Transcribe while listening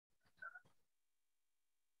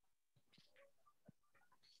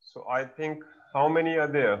So I think, how many are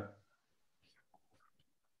there?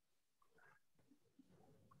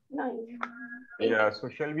 9. Yeah, so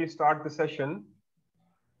shall we start the session?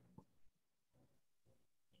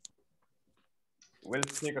 We'll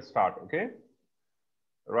take a start, okay?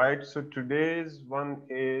 Right, so today's one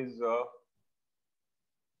is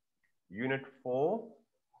Unit 4,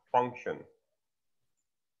 function.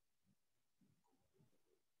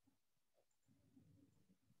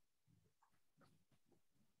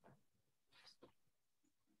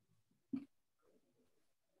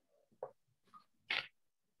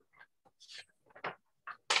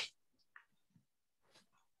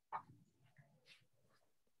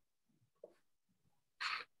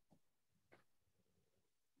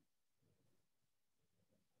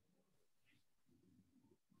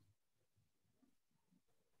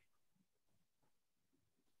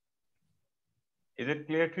 Is it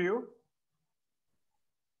clear to you?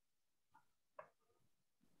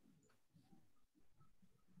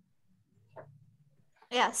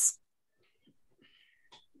 Yes.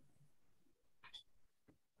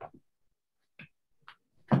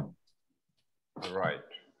 Right.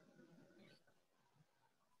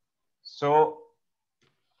 So,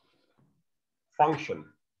 function.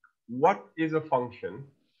 What is a function?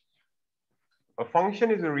 A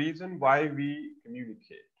function is a reason why we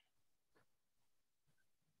communicate.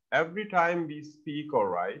 Every time we speak or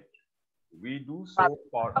write, we do so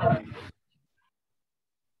for a reason.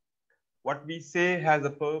 What we say has a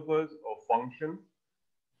purpose or function.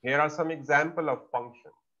 Here are some examples of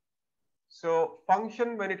function. So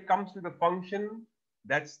function, when it comes to the function,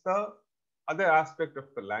 that's the other aspect of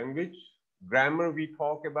the language. Grammar we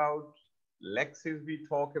talk about, lexis we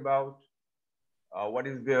talk about. What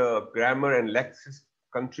is the grammar and lexis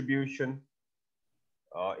contribution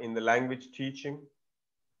in the language teaching?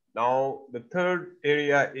 Now, the third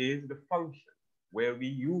area is the function, where we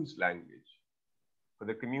use language for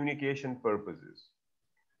the communication purposes.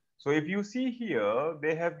 So if you see here,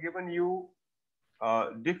 they have given you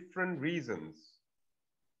different reasons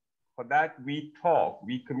for that we talk,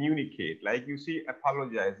 we communicate. Like you see,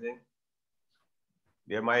 apologizing.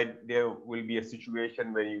 There will be a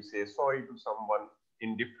situation when you say sorry to someone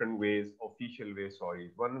in different ways, official way,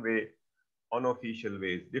 sorry, one way, unofficial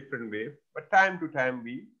ways, different way. But time to time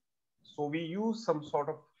we use some sort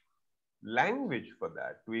of language for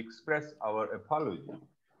that to express our apology.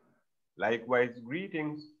 Likewise,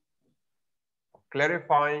 greetings,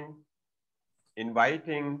 clarifying,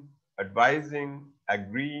 inviting, advising,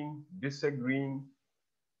 agreeing, disagreeing,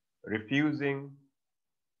 refusing,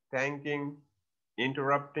 thanking,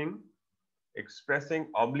 interrupting, expressing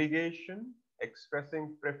obligation,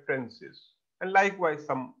 expressing preferences, and likewise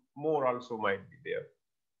some more also might be there.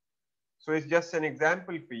 So it's just an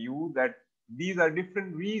example for you that these are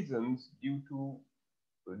different reasons due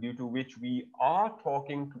to which we are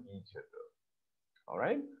talking to each other. All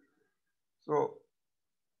right. So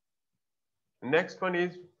next one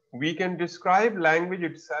is, we can describe language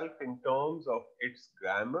itself in terms of its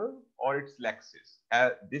grammar or its lexis.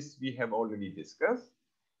 This we have already discussed.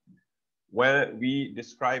 When we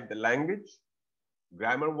describe the language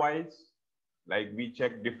grammar-wise, like we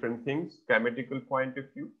check different things, grammatical point of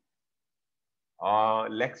view,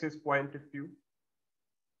 lexis point of view,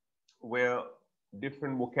 where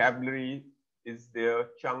different vocabulary is there,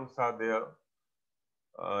 chunks are there,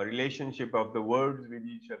 relationship of the words with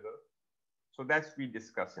each other. So that's we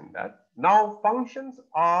discuss in that. Now, functions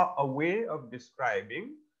are a way of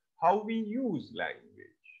describing how we use language.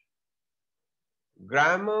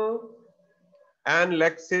 Grammar and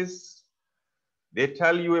lexis, they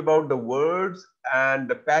tell you about the words and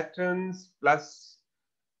the patterns, plus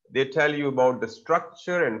they tell you about the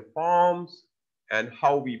structure and forms and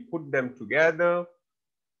how we put them together,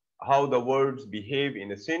 how the words behave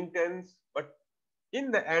in a sentence. But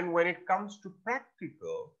in the end, when it comes to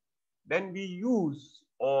practical, then we use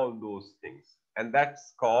all those things, and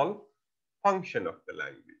that's called function of the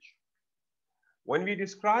language. When we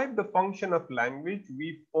describe the function of language,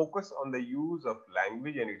 we focus on the use of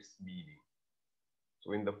language and its meaning.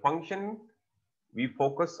 So in the function,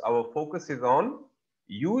 our focus is on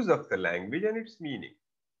use of the language and its meaning.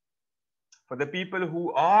 For the people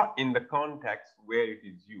who are in the context where it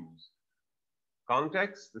is used,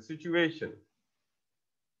 context, the situation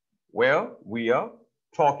where we are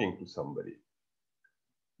talking to somebody.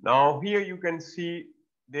 Now here you can see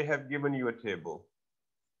they have given you a table.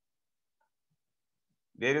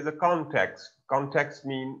 There is a context. Context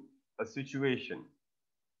means a situation.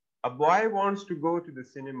 A boy wants to go to the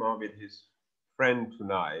cinema with his friend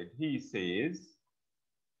tonight. He says,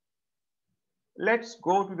 let's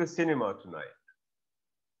go to the cinema tonight.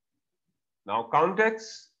 Now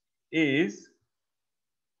context, is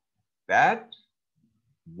that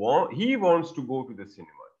he wants to go to the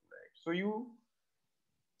cinema tonight. So you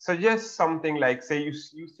suggest something like, say you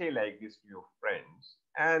say like this to your friends,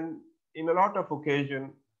 and in a lot of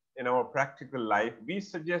occasion in our practical life, we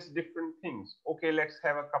suggest different things. Okay, let's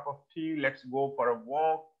have a cup of tea, let's go for a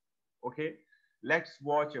walk, okay, let's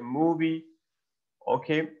watch a movie,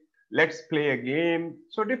 okay, let's play a game.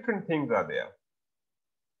 So different things are there.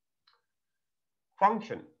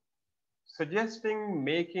 Function: suggesting,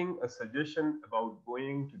 making a suggestion about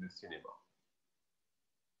going to the cinema.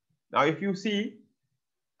 Now, if you see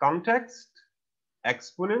context,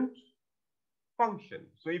 exponent, function.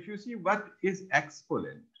 So if you see what is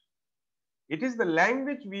exponent, it is the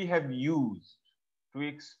language we have used to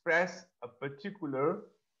express a particular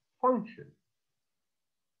function.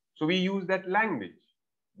 So we use that language.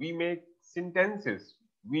 We make sentences.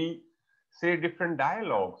 We say different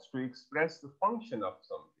dialogues to express the function of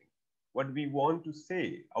something, what we want to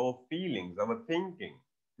say, our feelings, our thinking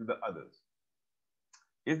to the others.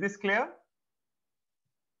 Is this clear?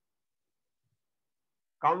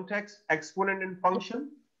 Context, exponent, and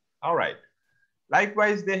function. All right.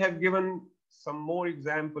 Likewise, they have given some more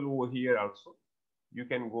example over here also. You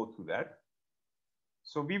can go through that.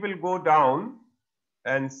 So we will go down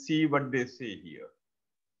and see what they say here.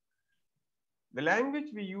 The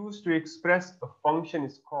language we use to express a function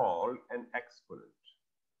is called an exponent.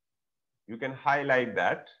 You can highlight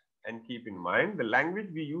that and keep in mind the language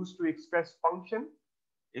we use to express function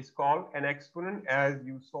is called an exponent, as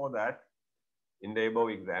you saw that in the above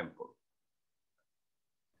example.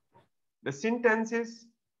 The sentences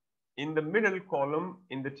in the middle column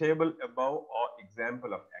in the table above are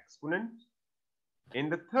example of exponent. In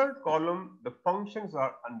the third column, the functions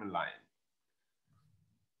are underlined.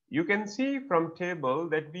 You can see from table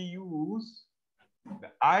that we use the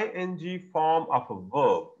ing form of a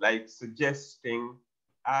verb like suggesting,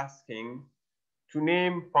 asking, to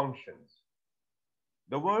name functions.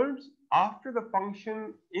 The words after the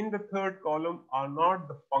function in the third column are not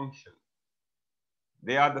the function.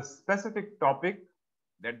 They are the specific topic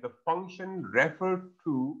that the function referred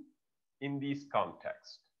to in these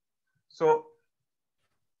contexts. So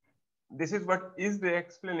this is what is the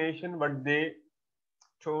explanation, what they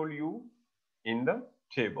told you in the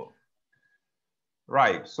table.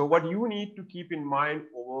 Right, so what you need to keep in mind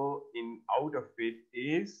over in out of it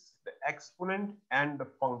is the exponent and the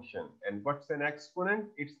function. And what's an exponent?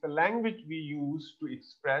 It's the language we use to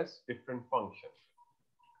express different functions.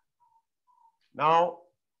 Now,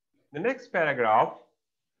 the next paragraph,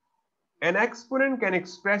 an exponent can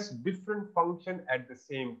express different function at the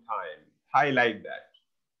same time. Highlight that,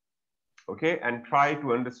 okay, and try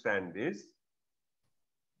to understand this.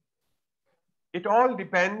 It all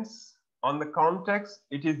depends on the context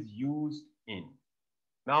it is used in.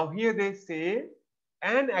 Now here they say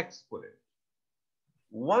an exponent.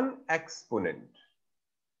 One exponent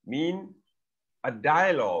mean a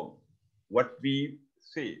dialogue, what we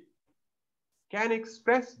say, can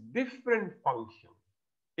express different functions.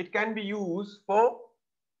 It can be used for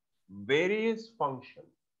various functions.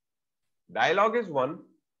 Dialogue is one,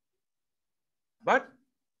 but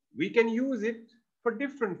we can use it for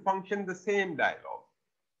different functions, the same dialogue.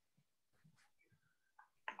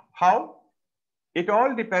 How? It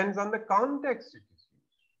all depends on the context it is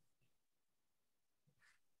used.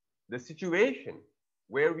 The situation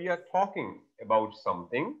where we are talking about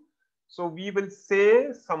something. So we will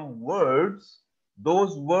say some words.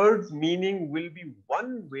 Those words meaning will be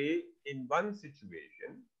one way in one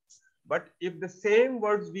situation. But if the same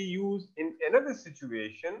words we use in another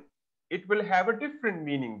situation, it will have a different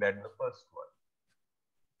meaning than the first one.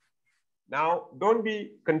 Now, don't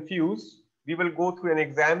be confused. We will go through an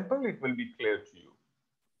example. It will be clear to you.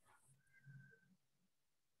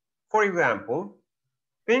 For example,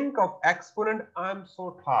 think of exponent, I'm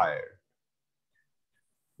so tired.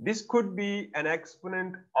 This could be an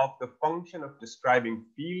exponent of the function of describing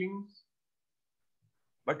feelings.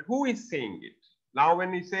 But who is saying it? Now, when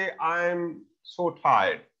we say I'm so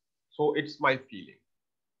tired, so it's my feeling,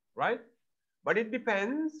 right? But it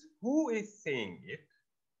depends who is saying it.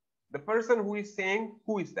 The person who is saying,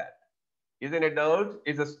 who is that? Is an adult,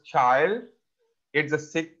 is a child, it's a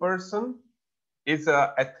sick person, is an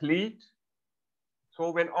athlete.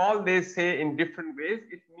 So when all they say in different ways,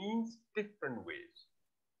 it means different ways.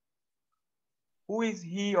 Who is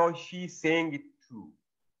he or she saying it to?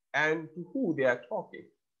 And to who they are talking?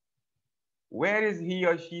 Where is he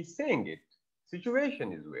or she saying it?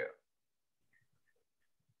 Situation is where.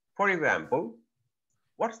 For example,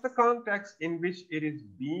 what's the context in which it is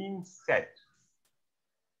being said?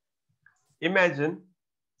 Imagine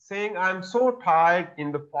saying I'm so tired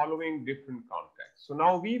in the following different contexts. So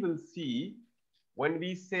now we will see when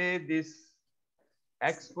we say this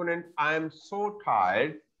exponent, I am so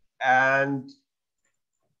tired, and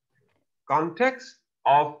context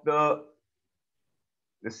of the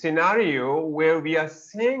scenario where we are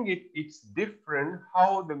saying it's different,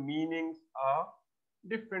 how the meanings are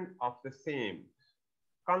different of the same.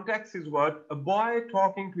 Context is what? A boy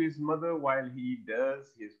talking to his mother while he does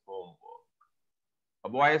his homework. A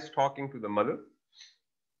boy is talking to the mother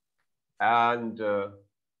and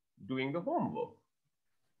doing the homework.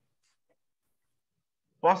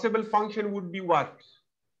 Possible function would be what?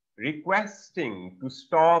 Requesting to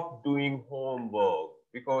stop doing homework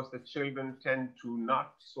because the children tend to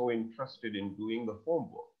not so interested in doing the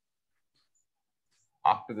homework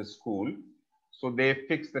after the school. So they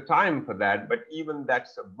fix the time for that, but even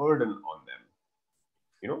that's a burden on them,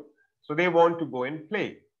 you know. So they want to go and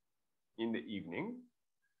play in the evening.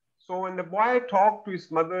 So when the boy talked to his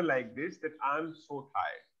mother like this, that I'm so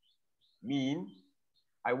tired, means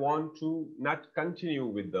I want to not continue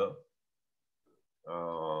with the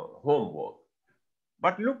homework.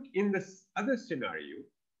 But look in this other scenario,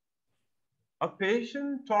 a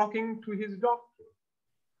patient talking to his doctor.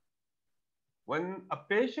 When a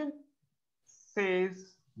patient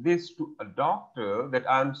says this to a doctor, that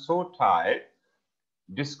I'm so tired,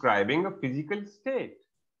 describing a physical state.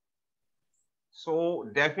 So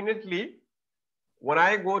definitely, when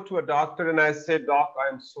I go to a doctor and I say, Doc,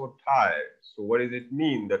 I'm so tired. So what does it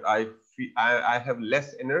mean? That I have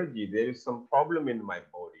less energy. There is some problem in my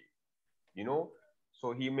body, you know.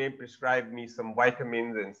 So he may prescribe me some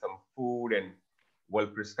vitamins and some food and will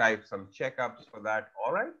prescribe some checkups for that.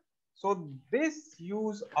 All right. So this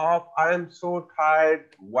use of I am so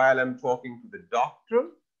tired while I'm talking to the doctor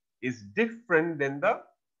is different than the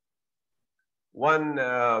one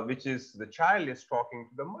which is the child is talking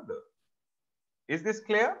to the mother. Is this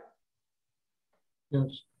clear?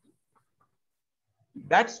 Yes.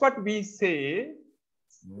 That's what we say.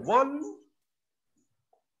 One,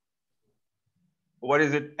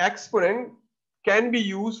 exponent can be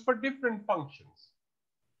used for different functions.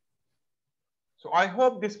 So I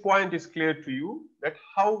hope this point is clear to you, that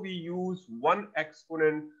how we use one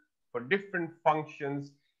exponent for different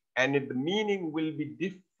functions, and the meaning will be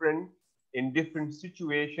different in different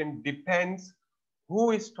situations, depends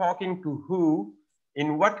who is talking to who,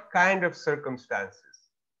 in what kind of circumstances.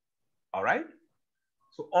 All right?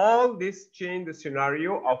 So all this change the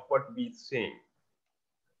scenario of what we're saying.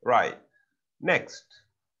 Right. Next.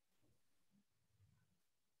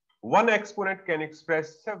 One exponent can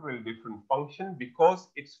express several different functions because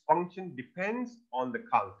its function depends on the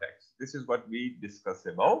context. This is what we discussed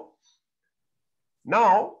about.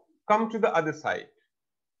 Now, come to the other side.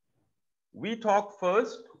 We talk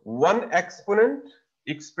first one exponent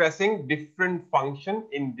expressing different function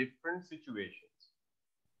in different situations.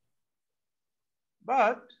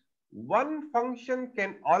 But one function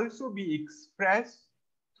can also be expressed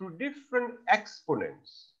through different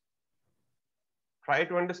exponents. Try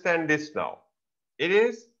to understand this now. It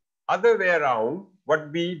is other way around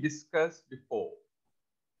what we discussed before.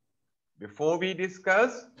 Before we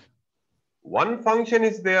discussed, one function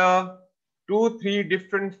is there, one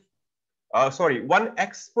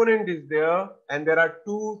exponent is there, and there are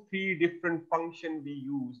 2-3 different functions we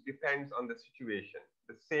use, depends on the situation.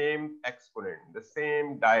 The same exponent, the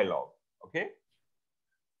same dialogue, okay?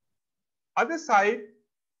 Other side,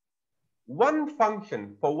 one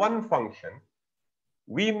function,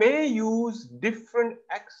 we may use different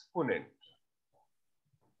exponent.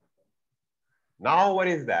 Now, what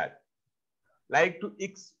is that? Like to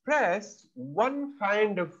express one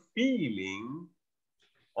kind of feeling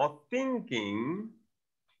or thinking,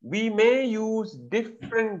 we may use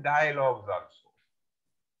different dialogues also.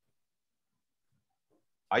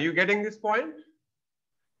 Are you getting this point?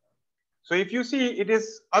 So if you see, it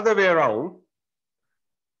is other way around.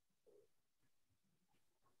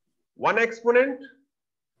 One exponent,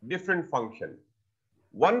 different function.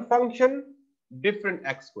 One function, different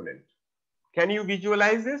exponent. Can you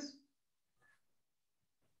visualize this?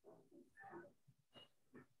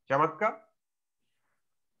 Chamatka?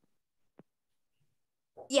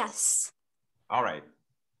 Yes. All right.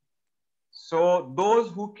 So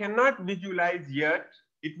those who cannot visualize yet,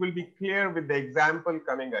 it will be clear with the example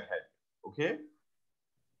coming ahead. Okay.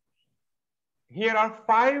 Here are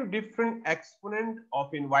 5 different exponents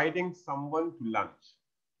of inviting someone to lunch.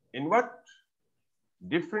 In what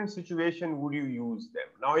different situation would you use them?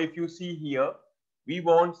 Now, if you see here, we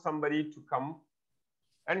want somebody to come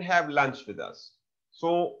and have lunch with us.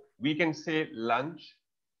 So we can say lunch.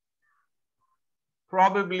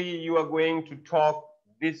 Probably you are going to talk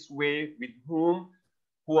this way with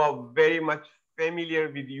who are very much familiar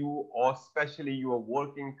with you, or especially your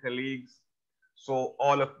working colleagues. So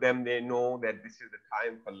all of them, they know that this is the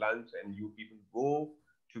time for lunch and you people go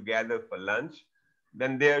together for lunch.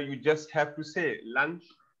 Then there you just have to say lunch,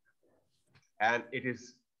 and it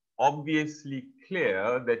is obviously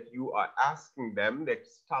clear that you are asking them that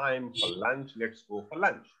it's time for lunch, let's go for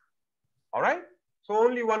lunch. All right? So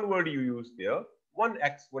only one word you use there, one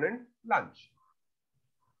exponent, lunch.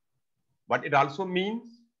 But it also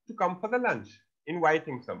means to come for the lunch,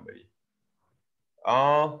 inviting somebody.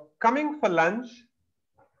 Coming for lunch,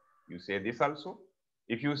 you say this also.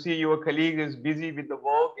 If you see your colleague is busy with the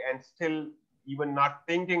work and still even not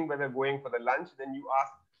thinking whether going for the lunch, then you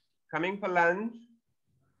ask, coming for lunch,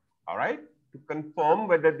 all right, to confirm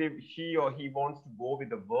whether she or he wants to go with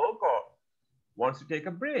the work or wants to take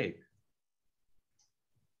a break.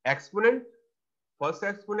 Exponent, first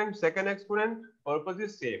exponent, second exponent, purpose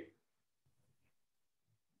is same.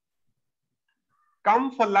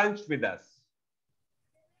 Come for lunch with us.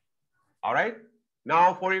 All right.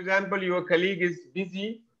 Now, for example, your colleague is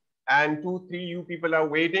busy and 2, 3 you people are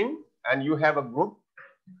waiting, and you have a group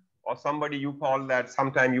or somebody you call that,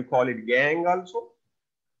 sometimes you call it gang also.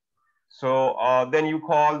 So then you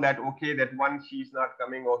call that, okay, that one, she's not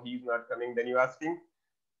coming or he's not coming. Then you're asking,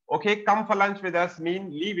 okay, come for lunch with us,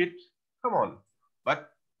 mean leave it, come on.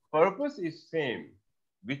 But purpose is same,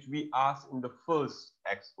 which we asked in the first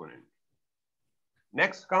exponent.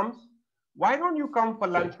 Next comes, why don't you come for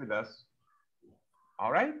lunch with us?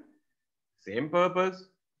 All right, same purpose.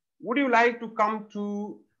 Would you like to come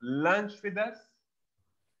to lunch with us?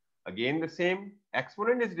 Again, the same.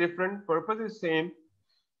 Exponent is different, purpose is same.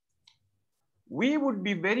 We would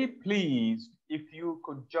be very pleased if you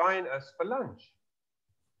could join us for lunch.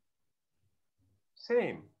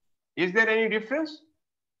 Same. Is there any difference?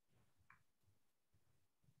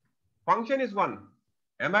 Function is one.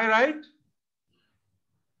 Am I right?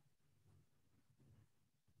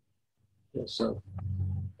 Yes, sir.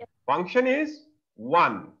 Function is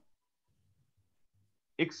one.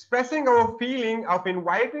 Expressing our feeling of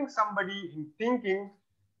inviting somebody in thinking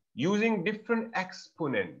using different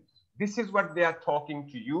exponents. This is what they are talking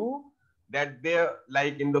to you, that they're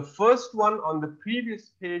like in the first one on the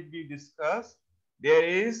previous page we discussed, there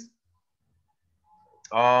is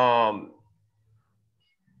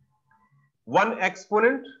one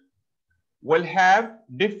exponent will have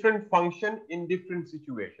different function in different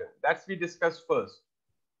situation. That's we discussed first.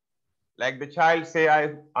 Like the child say,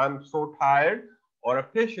 I'm so tired, or a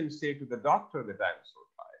patient say to the doctor that I'm so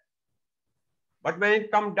tired. But when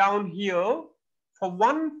it comes down here, for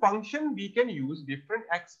one function, we can use different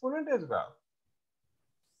exponent as well.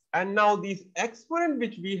 And now these exponent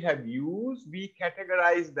which we have used, we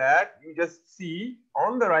categorize that, you just see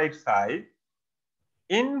on the right side,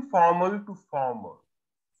 informal to formal.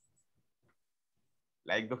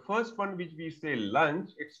 Like the first one which we say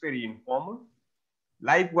lunch, it's very informal.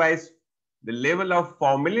 Likewise, the level of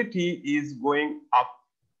formality is going up.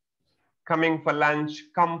 Coming for lunch,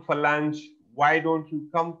 come for lunch, why don't you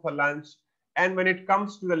come for lunch? And when it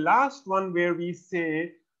comes to the last one where we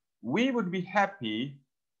say, we would be happy,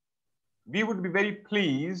 we would be very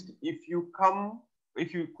pleased if you come,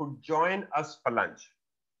 if you could join us for lunch.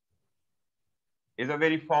 Is a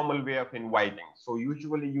very formal way of inviting. So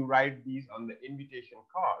usually you write these on the invitation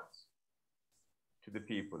cards to the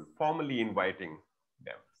people, formally inviting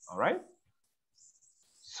them. All right.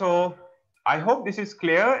 So I hope this is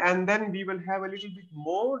clear, and then we will have a little bit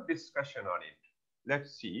more discussion on it.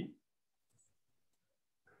 Let's see.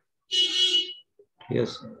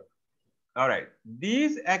 Yes. All right.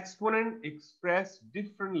 These exponents express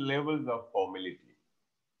different levels of formality.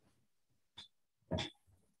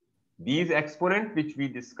 These exponents which we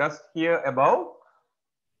discussed here above,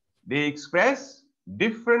 they express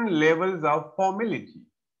different levels of formality.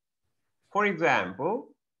 For example,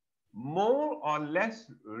 more or less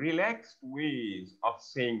relaxed ways of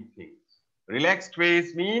saying things. Relaxed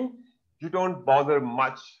ways mean you don't bother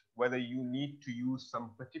much whether you need to use some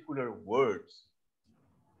particular words.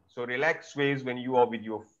 So relaxed ways when you are with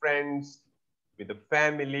your friends, with the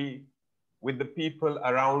family, with the people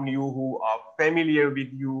around you who are familiar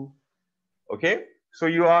with you. Okay, so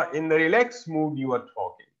you are in the relaxed mood, you are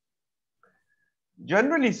talking.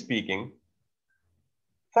 Generally speaking,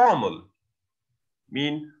 formal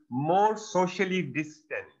mean more socially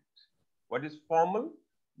distant. What is formal?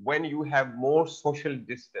 When you have more social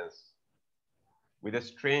distance with a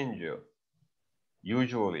stranger,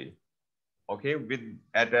 usually, okay,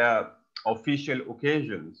 at official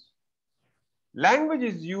occasions. Language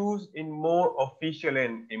is used in more official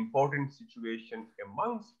and important situations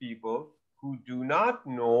amongst people who do not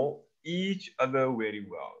know each other very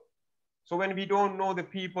well. So when we don't know the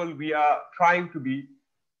people, we are trying to be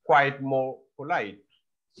quite more polite,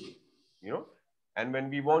 you know. And when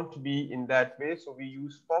we want to be in that way, so we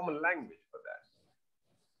use formal language for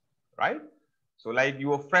that, right? So like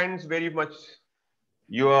your friends very much,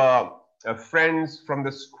 your friends from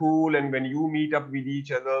the school, and when you meet up with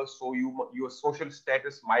each other, so your social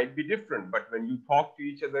status might be different. But when you talk to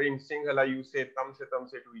each other in Sinhala, you say tamse to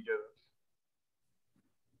each other.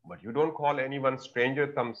 But you don't call anyone stranger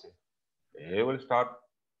tamse. They will start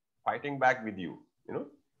fighting back with you, you know.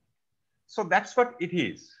 So that's what it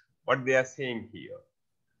is, what they are saying here.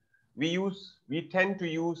 We tend to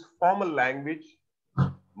use formal language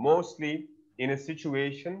mostly in a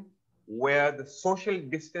situation where the social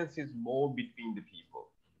distance is more between the people.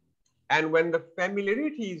 And when the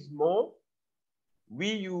familiarity is more,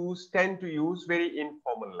 we tend to use very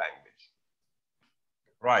informal language.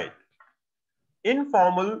 Right.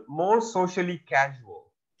 Informal, more socially casual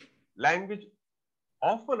language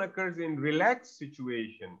often occurs in relaxed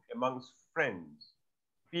situation amongst friends,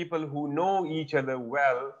 people who know each other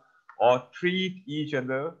well or treat each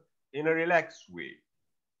other in a relaxed way.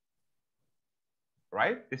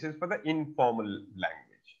 Right? This is for the informal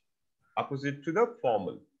language, opposite to the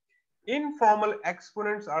formal. Informal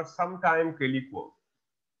exponents are sometimes colloquial.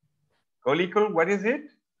 Colloquial, what is it?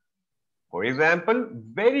 For example,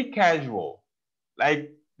 very casual,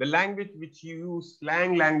 like the language which you use,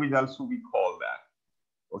 slang language also we call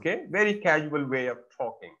that. Okay, very casual way of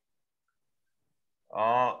talking.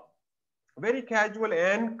 Very casual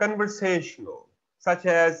and conversational, such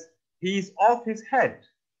as he's off his head.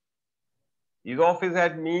 He's off his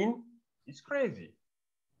head mean he's crazy.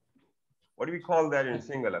 What do we call that in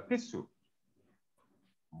Sinhala? Pissu.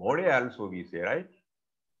 More also we say, right?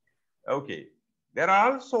 Okay. There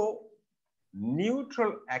are also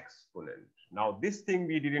neutral exponent. Now this thing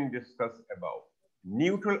we didn't discuss about.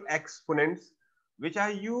 Neutral exponents, which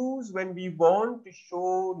are used when we want to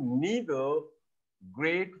show neither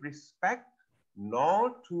great respect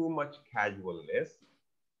nor too much casualness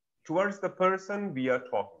towards the person we are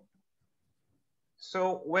talking to.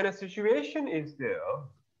 So when a situation is there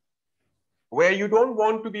where you don't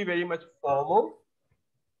want to be very much formal,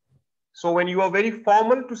 so when you are very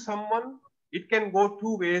formal to someone, it can go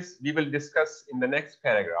two ways. We will discuss in the next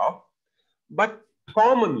paragraph. But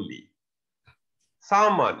commonly,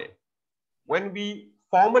 samane, when we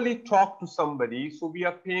formally talk to somebody, so we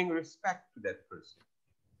are paying respect to that person.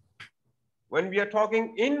 When we are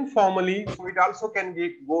talking informally, so it also can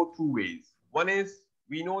go two ways. One is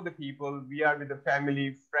we know the people, we are with the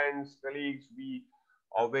family, friends, colleagues, we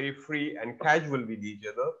are very free and casual with each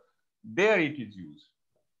other. There it is used.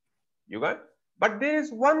 You got? But there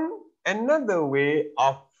is another way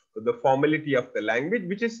of the formality of the language,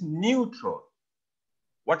 which is neutral.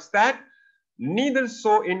 What's that? Neither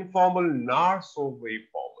so informal nor so very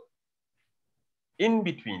formal. In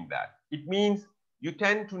between that. It means you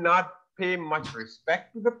tend to not pay much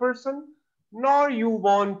respect to the person, nor you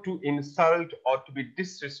want to insult or to be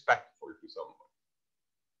disrespectful to someone.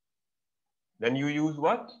 Then you use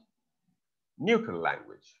what? Neutral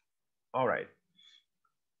language. All right.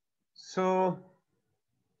 So,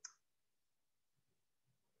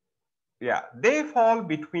 yeah, they fall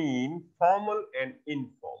between formal and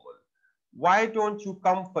informal. Why don't you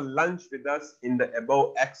come for lunch with us in the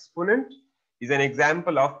above exponent is an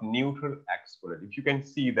example of neutral exponent. If you can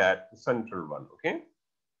see that, the central one, okay?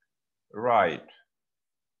 Right.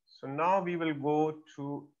 So now we will go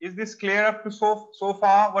to, is this clear up to so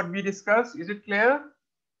far what we discussed? Is it clear?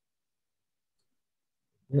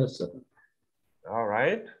 Yes, sir. All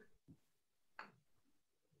right.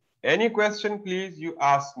 Any question, please, you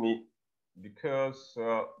ask me, because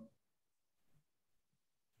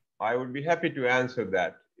I would be happy to answer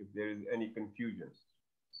that if there is any confusion.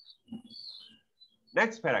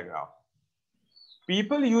 Next paragraph.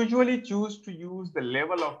 People usually choose to use the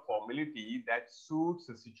level of formality that suits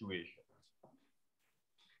the situation.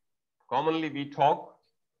 Commonly, we talk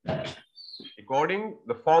according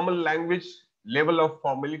the formal language level of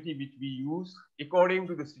formality which we use according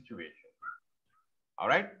to the situation. All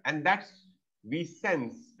right, and we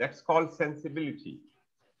sense, that's called sensibility.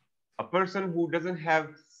 A person who doesn't have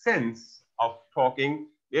sense of talking,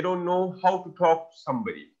 they don't know how to talk to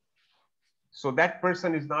somebody. So that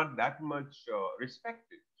person is not that much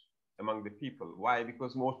respected among the people. Why?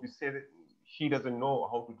 Because mostly say that she doesn't know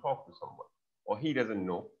how to talk to someone, or he doesn't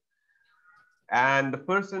know. And the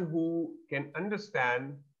person who can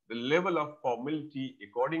understand the level of formality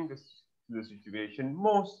according to the situation,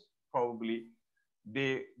 most probably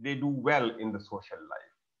they do well in the social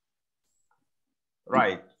life.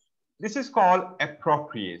 Right. This is called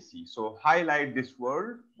appropriacy. So highlight this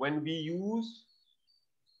word. When we use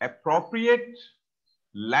appropriate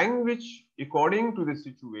language according to the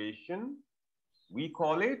situation, we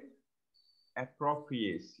call it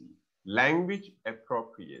appropriacy, language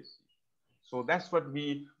appropriacy. So that's what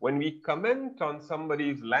when we comment on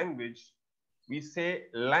somebody's language, we say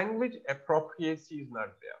language appropriacy is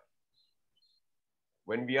not there.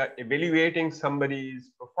 When we are evaluating somebody's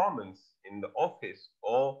performance in the office,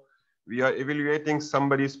 or we are evaluating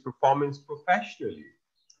somebody's performance professionally,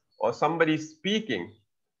 or somebody speaking,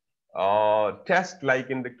 test like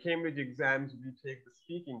in the Cambridge exams, we take the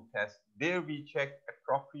speaking test. There we check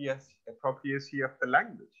appropriacy of the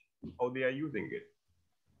language, how they are using it.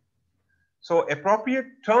 So appropriate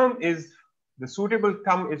term is, the suitable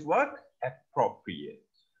term is what? Appropriate,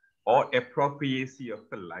 or appropriacy of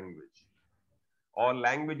the language, or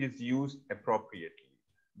language is used appropriately.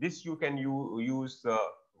 This you can use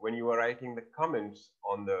when you are writing the comments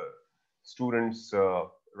on the students'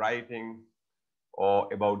 writing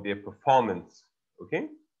or about their performance, okay?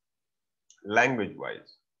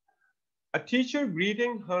 Language-wise. A teacher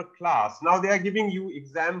greeting her class. Now they are giving you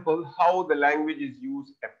example how the language is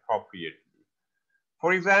used appropriately.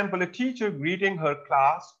 For example, a teacher greeting her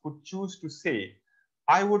class could choose to say,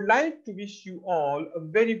 I would like to wish you all a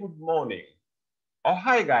very good morning. Or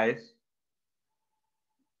hi guys.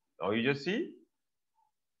 Now you just see,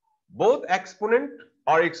 both exponent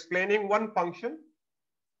are explaining one function,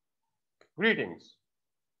 greetings.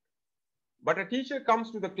 But a teacher comes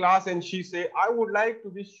to the class and she say, I would like to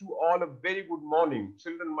wish you all a very good morning.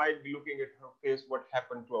 Children might be looking at her face, what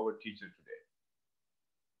happened to our teacher today?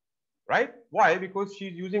 Right? Why? Because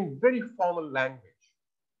she's using very formal language.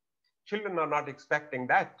 Children are not expecting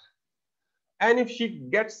that. And if she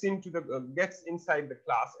gets inside the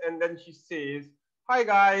class and then she says, hi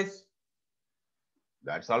guys,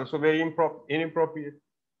 that's also very inappropriate.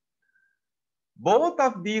 Both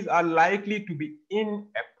of these are likely to be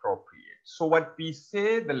inappropriate. So what we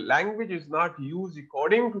say, the language is not used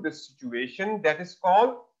according to the situation, that is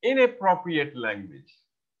called inappropriate language.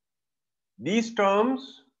 These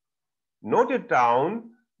terms, note it down,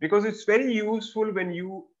 because it's very useful when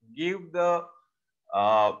you give the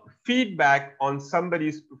feedback on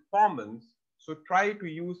somebody's performance. So try to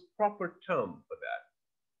use proper term for that.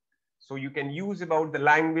 So you can use about the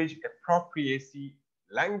language appropriacy.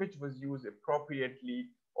 Language was used appropriately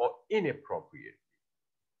or inappropriately.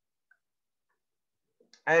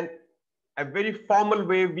 And a very formal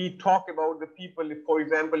way we talk about the people, for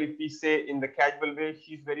example, if we say in the casual way,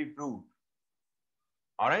 she's very rude.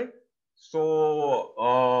 All right.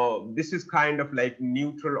 So this is kind of like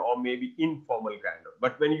neutral or maybe informal kind of.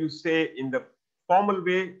 But when you say in the formal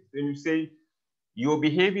way, when you say your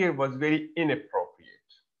behavior was very inappropriate,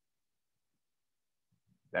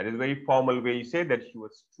 that is very formal way you say that she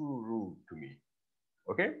was too rude to me.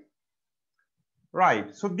 Okay.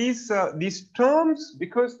 Right. So these terms,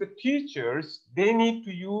 because the teachers, they need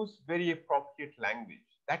to use very appropriate language.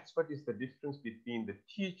 That's what is the difference between the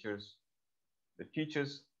teachers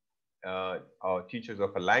or teachers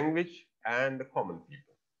of a language and the common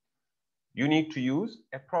people. You need to use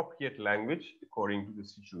appropriate language according to the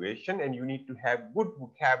situation, and you need to have good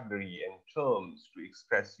vocabulary and terms to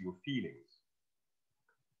express your feelings.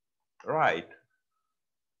 Right.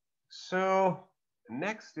 So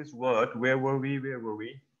next is what? Where were we?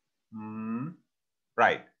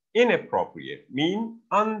 Right. Inappropriate mean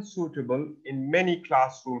unsuitable in many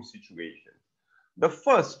classroom situations. The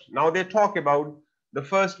first, now they talk about the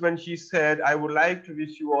first when she said, I would like to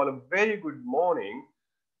wish you all a very good morning.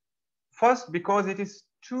 First, because it is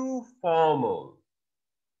too formal.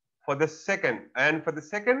 For the second, and for the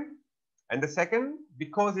second, and the second,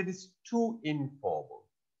 because it is too informal.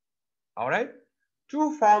 All right?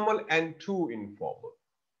 Too formal and too informal.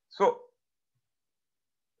 So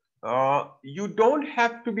you don't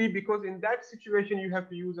have to be, because in that situation you have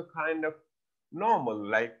to use a kind of normal,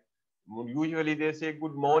 like usually they say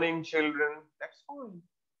good morning children, that's fine.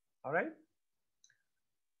 All right,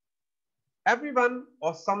 everyone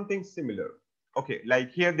or something similar. Okay,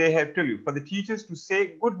 like here they have told you for the teachers to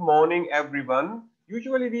say good morning everyone.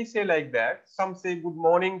 Usually we say like that. Some say good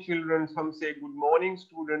morning children, some say good morning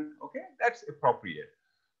student. Okay, that's appropriate.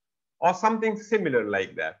 Or something similar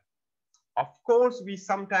like that. Of course, we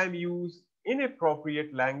sometimes use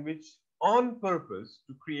inappropriate language on purpose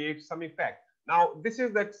to create some effect. Now, this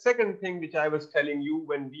is that second thing which I was telling you.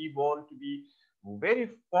 When we want to be very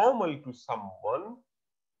formal to someone,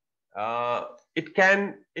 it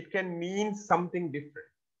can mean something different.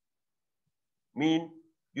 Mean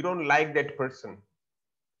you don't like that person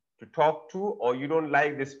to talk to, or you don't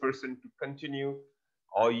like this person to continue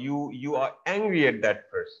or you are angry at that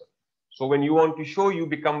person. So when you want to show, you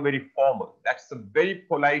become very formal. That's a very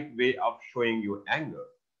polite way of showing your anger.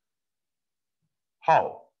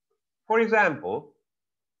 How? For example,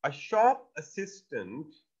 a shop assistant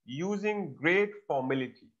using great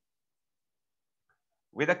formality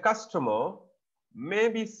with a customer may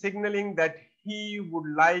be signaling that he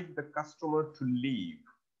would like the customer to leave.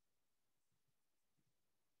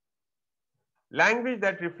 Language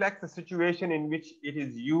that reflects the situation in which it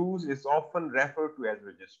is used is often referred to as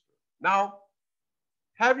register. Now,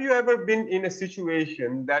 have you ever been in a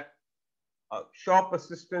situation that a shop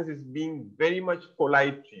assistant is being very much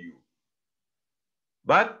polite to you,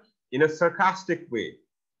 but in a sarcastic way?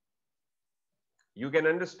 You can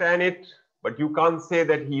understand it, but you can't say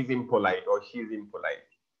that he is impolite or she is impolite.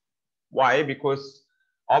 Why? Because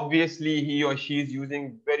obviously he or she is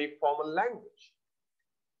using very formal language.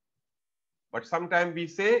 But sometimes we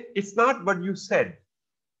say, it's not what you said,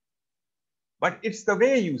 but it's the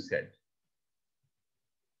way you said.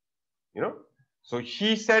 You know? So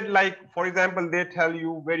she said, like, for example, they tell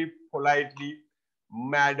you very politely,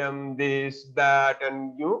 madam, this, that,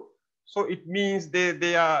 and you know, so it means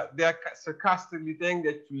they are sarcastically saying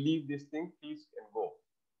that you leave this thing, please, and go.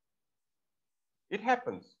 It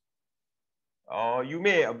happens. You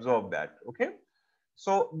may observe that. Okay.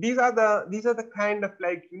 So these are the kind of,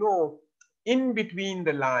 like, you know, in between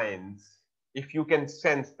the lines, if you can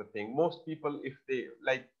sense the thing. Most people, if they,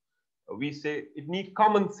 like we say, it needs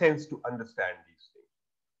common sense to understand these things.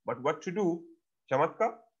 But what to do?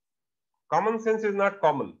 Chamatka? Common sense is not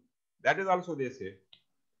common. That is also they say.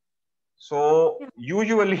 So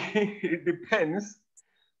usually it depends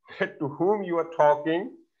to whom you are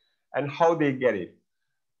talking and how they get it.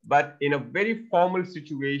 But in a very formal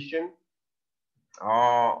situation,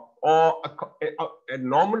 or a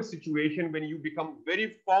normal situation, when you become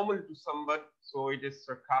very formal to someone, so it is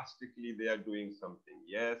sarcastically they are doing something.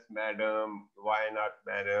 Yes, madam. Why not,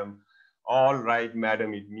 madam? All right,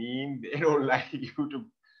 madam. It means they don't like you to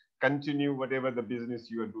continue whatever the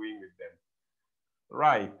business you are doing with them.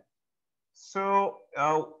 Right. So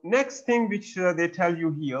next thing which they tell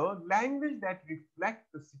you here, language that reflects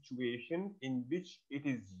the situation in which it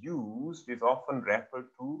is used is often referred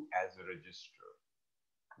to as a register.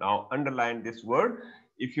 Now underline this word.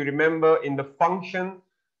 If you remember in the function,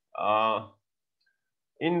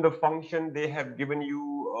 they have given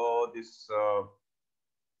you this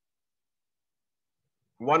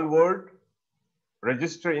one word,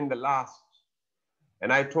 register, in the last.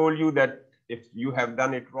 And I told you that if you have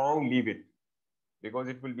done it wrong, leave it, because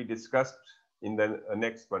it will be discussed in the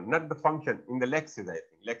next one. Not the function, in the lexes, I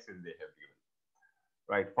think. Lexes they have given.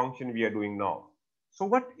 Right, function we are doing now. So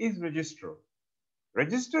what is register?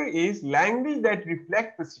 Register is language that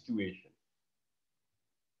reflects the situation.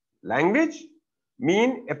 Language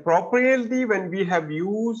mean appropriately when we have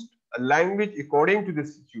used a language according to the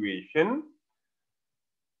situation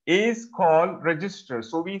is called register.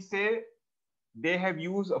 So we say they have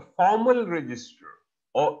used a formal register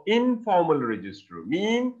or informal register,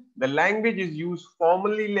 mean the language is used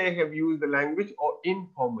formally, they have used the language, or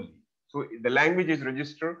informally. So the language is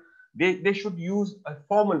register, they should use a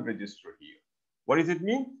formal register here. What does it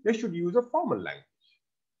mean? They should use a formal language.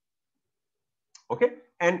 Okay,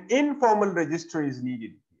 an informal register is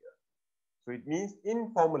needed here. So it means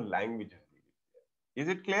informal language is needed here. Is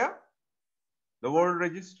it clear? The word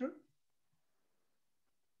register?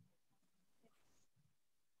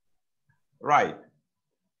 Right.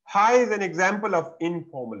 Hi is an example of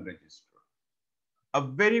informal register. A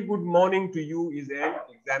very good morning to you is an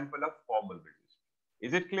example of formal register.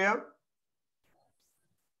 Is it clear?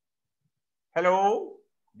 Hello?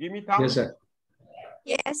 Give me thumbs. Yes, sir.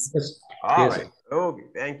 Yes. Yes. All Yes, right. sir. Okay,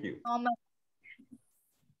 thank you. Normal.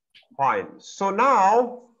 Fine. So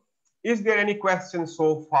now, is there any question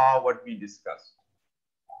so far what we discussed?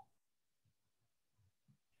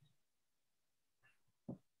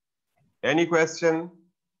 Any question?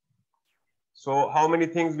 So how many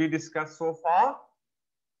things we discussed so far?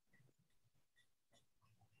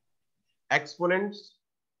 Exponents,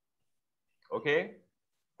 okay,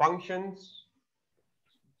 functions,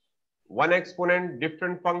 one exponent,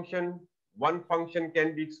 different function, one function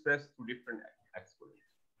can be expressed through different exponents.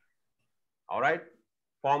 All right,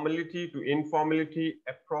 formality to informality,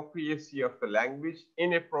 appropriacy of the language,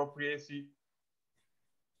 inappropriacy,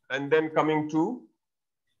 and then coming to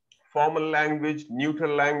formal language,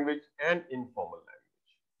 neutral language, and informal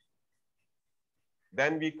language.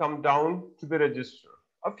 Then we come down to the register.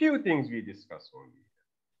 A few things we discuss only.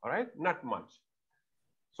 All right, not much.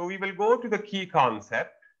 So we will go to the key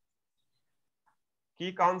concept.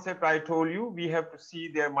 Key concept, I told you, we have to see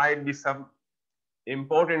there might be some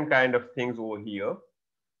important kind of things over here.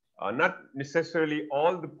 Not necessarily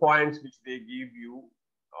all the points which they give you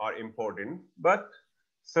are important, but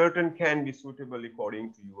certain can be suitable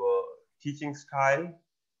according to your teaching style.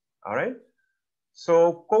 All right.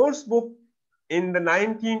 So course book in the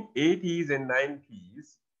 1980s and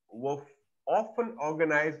 90s were often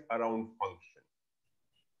organized around function.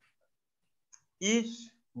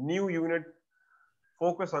 Each new unit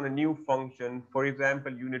focus on a new function. For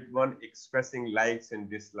example, unit 1 expressing likes and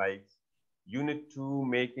dislikes, unit 2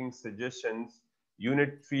 making suggestions,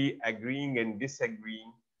 unit 3 agreeing and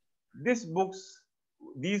disagreeing. These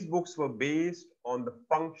books were based on the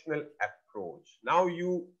functional approach. Now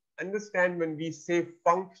you understand when we say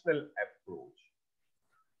functional approach.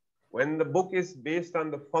 When the book is based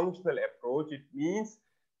on the functional approach, it means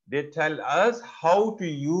they tell us how to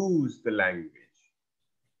use the language.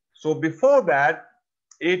 So before that,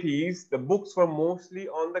 80s, the books were mostly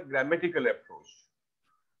on the grammatical approach.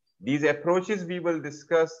 These approaches we will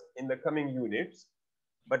discuss in the coming units,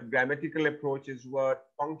 but grammatical approaches were,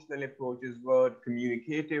 functional approaches were,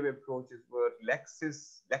 communicative approaches were,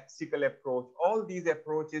 lexical approach. All these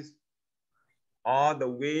approaches are the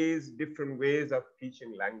ways, different ways of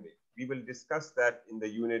teaching language. We will discuss that in the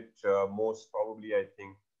unit, most probably, I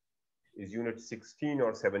think, is unit 16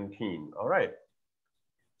 or 17. All right.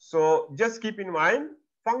 So just keep in mind,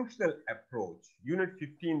 functional approach, unit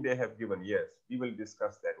 15 they have given, yes, we will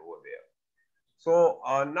discuss that over there. So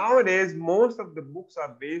nowadays, most of the books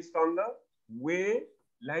are based on the way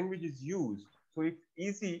language is used. So it's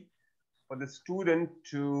easy for the student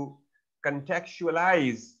to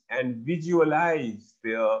contextualize and visualize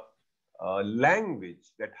their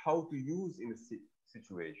language, that how to use in a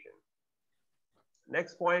situation.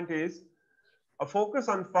 Next point is, a focus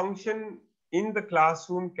on function in the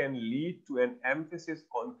classroom can lead to an emphasis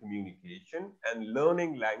on communication and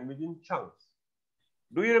learning language in chunks.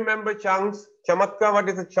 Do you remember chunks? Chamatka, what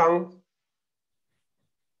is a chunk?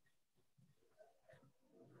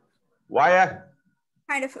 Why?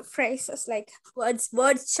 Kind of phrases like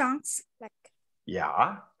word chunks. Like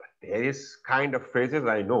Yeah, but there is kind of phrases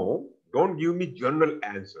I know. Don't give me general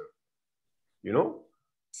answer. You know,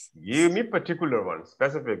 give me particular one,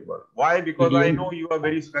 specific one. Why? Because I know you are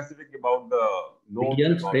very specific about the notes.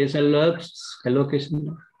 Idioms, phrasal verbs,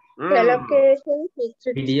 collocation. Collocation, fixed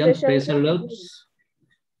Idioms, expressions, phrasal verbs.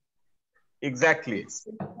 Exactly.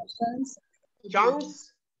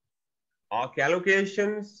 Chunks are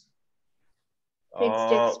collocations,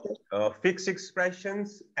 fixed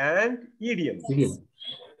expressions, and idioms.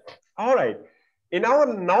 All right. In our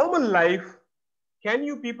normal life, can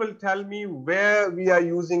you people tell me where we are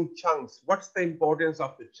using chunks? What's the importance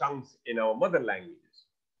of the chunks in our mother languages?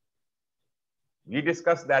 We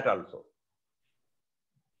discussed that also.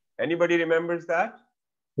 Anybody remembers that?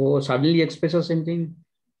 Oh, suddenly express something.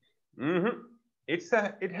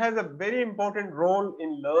 It has a very important role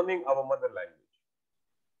in learning our mother language.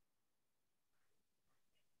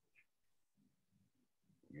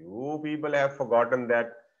 You people have forgotten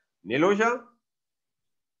that. Niloja,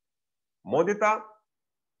 Modita,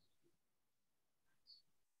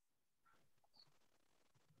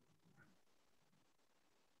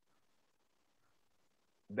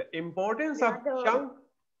 the importance of chunk.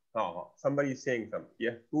 Oh, somebody is saying something.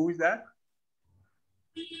 Yeah, who is that?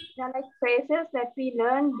 They are like phrases that we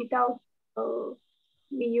learn without,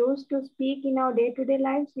 we used to speak in our day-to-day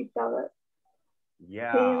lives with our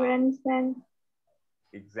parents and.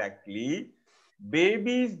 Exactly.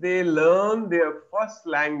 Babies, they learn their first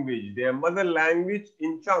language, their mother language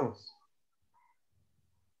in chunks.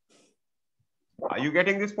 Are you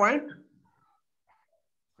getting this point?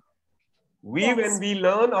 When we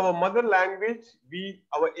learn our mother language,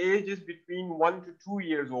 our age is between 1 to 2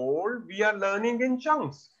 years old, we are learning in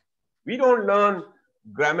chunks. We don't learn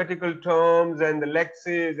grammatical terms and the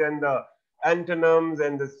lexes and the antonyms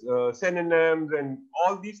and the synonyms and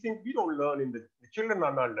all these things. We don't learn in the children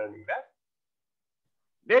are not learning that.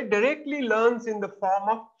 They directly learns in the form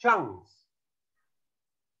of chunks.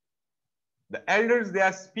 The elders, they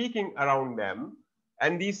are speaking around them,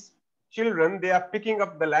 and these children, they are picking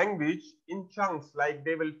up the language in chunks, like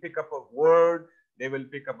they will pick up a word, they will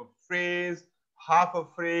pick up a phrase, half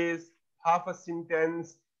a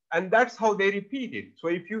sentence, and that's how they repeat it. So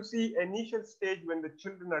if you see initial stage when the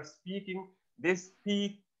children are speaking,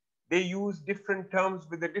 they use different terms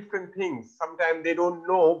with the different things. Sometimes they don't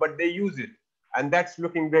know, but they use it. And that's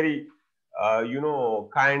looking very,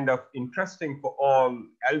 kind of interesting for all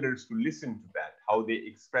elders to listen to that, how they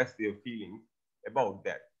express their feelings about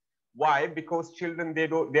that. Why? Because children, they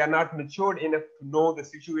are not matured enough to know the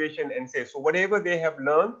situation and say, so whatever they have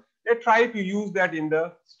learned, they try to use that in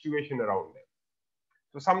the situation around them.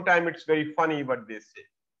 So sometimes it's very funny what they say.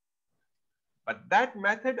 But that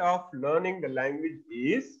method of learning the language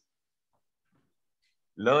is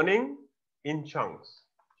learning in chunks.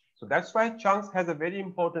 So that's why chunks has a very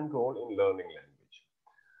important role in learning language.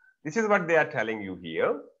 This is what they are telling you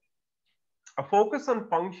here. A focus on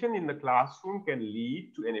function in the classroom can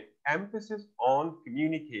lead to an emphasis on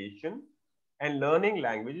communication and learning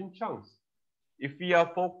language in chunks. If we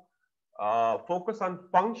are focus on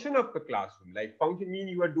function of the classroom, like function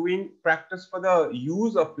means you are doing practice for the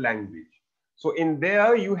use of language. So in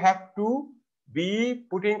there, you have to be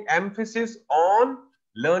putting emphasis on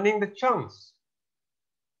learning the chunks.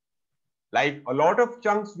 Like a lot of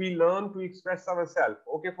chunks we learn to express ourselves.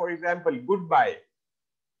 Okay, for example, goodbye.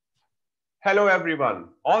 Hello, everyone.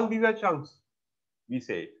 All these are chunks. We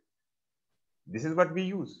say it. This is what we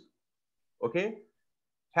use. Okay.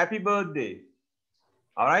 Happy birthday.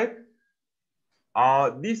 All right.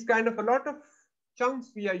 These kind of a lot of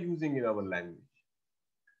chunks we are using in our language.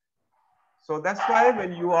 So that's why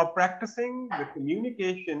when you are practicing the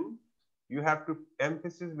communication, you have to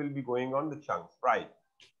emphasis will be going on the chunks, right?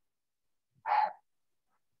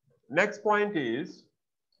 Next point is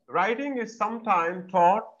writing is sometimes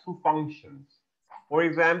taught through functions. For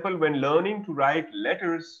example, when learning to write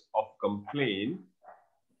letters of complaint,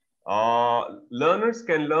 learners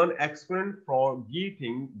can learn expression for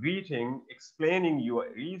greeting, explaining your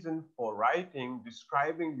reason for writing,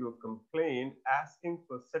 describing your complaint, asking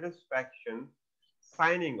for satisfaction,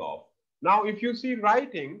 signing off. Now, if you see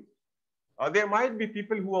writing, there might be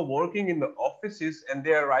people who are working in the offices and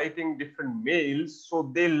they are writing different mails.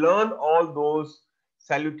 So they learn all those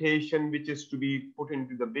salutation, which is to be put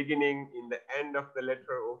into the beginning, in the end of the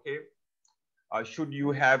letter. Okay. Should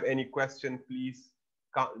you have any question, please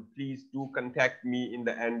do contact me. In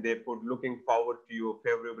the end, they put looking forward to your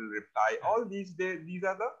favorable reply. All these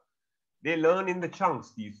they learn in the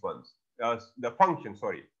chunks, these ones, the function,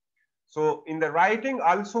 sorry. So in the writing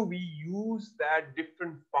also we use that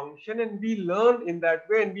different function and we learn in that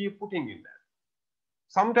way and we are putting in that.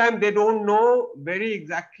 Sometimes they don't know very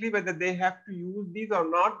exactly whether they have to use these or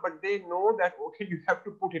not, but they know that, okay, you have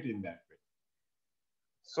to put it in that way.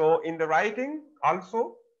 So in the writing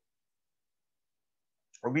also,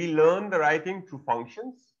 we learn the writing through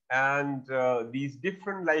functions and these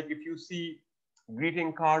different, like if you see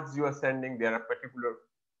greeting cards you are sending, there are particular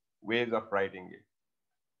ways of writing it.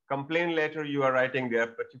 Complaint letter you are writing, there are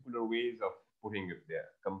particular ways of putting it there.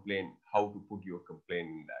 Complaint, how to put your complaint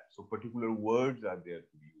in that. So particular words are there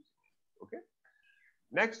to be used. Okay.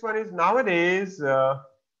 Next one is nowadays,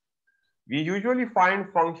 we usually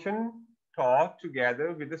find function taught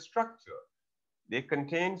together with a structure. They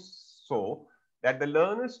contain so that the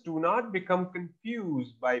learners do not become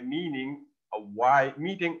confused by meeting a wide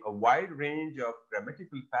range of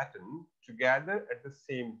grammatical patterns together at the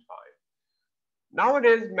same time.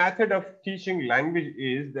 Nowadays, method of teaching language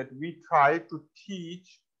is that we try to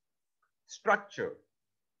teach structure,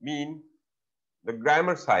 mean the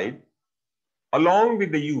grammar side, along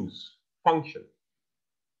with the use, function.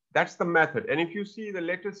 That's the method. And if you see the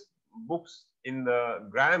latest books in the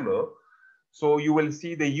grammar, so you will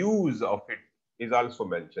see the use of it is also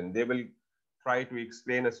mentioned. They will try to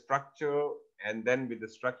explain a structure and then with the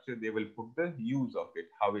structure, they will put the use of it,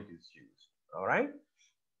 how it is used. All right.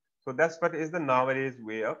 So that's what is the nowadays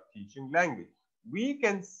way of teaching language. We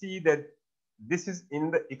can see that this is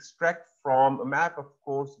in the extract from a map of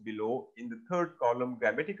course below. In the third column,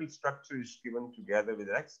 grammatical structure is given together with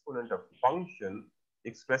an exponent of function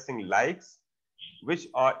expressing likes, which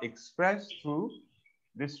are expressed through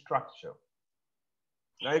this structure.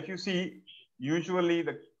 Now, if you see, usually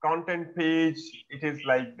the content page, it is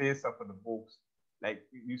like this of the books. Like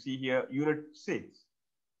you see here, unit 6.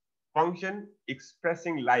 Function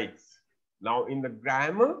expressing likes. Now in the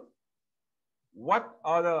grammar, what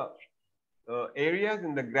are the areas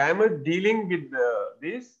in the grammar dealing with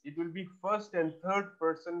this? It will be first and third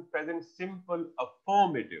person present simple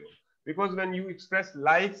affirmative. Because when you express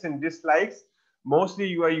likes and dislikes, mostly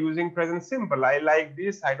you are using present simple. I like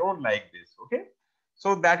this, I don't like this. Okay.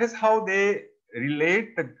 So that is how they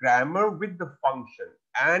relate the grammar with the function.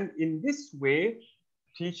 And in this way,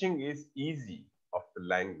 teaching is easy of the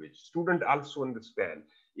language. Students also understand.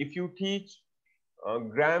 If you teach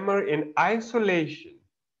grammar in isolation,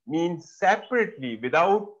 means separately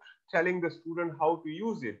without telling the student how to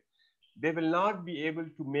use it, they will not be able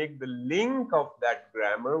to make the link of that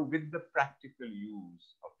grammar with the practical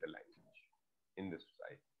use of the language in the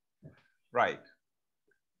society. Right.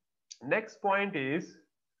 Next point is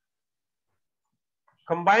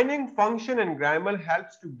combining function and grammar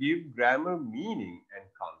helps to give grammar meaning and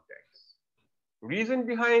context. Reason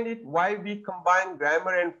behind it, why we combine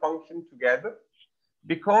grammar and function together?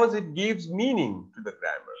 Because it gives meaning to the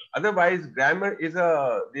grammar. Otherwise, grammar is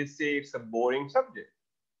they say it's a boring subject.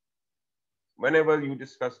 Whenever you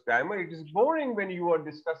discuss grammar, it is boring when you are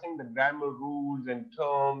discussing the grammar rules and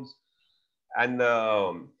terms and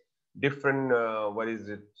different,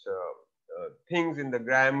 things in the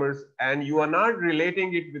grammars, and you are not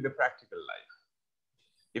relating it with the practical life.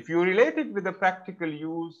 If you relate it with the practical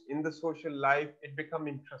use in the social life, it becomes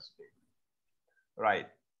interesting, right?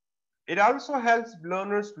 It also helps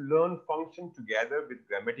learners to learn function together with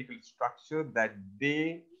grammatical structure that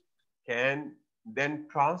they can then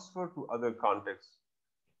transfer to other contexts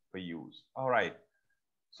for use. All right.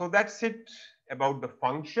 So that's it about the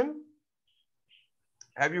function.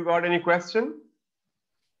 Have you got any question?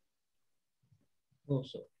 No,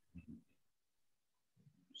 sir.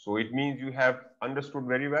 So it means you have understood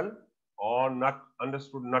very well or not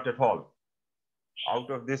understood, not at all. Out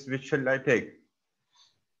of this, which shall I take?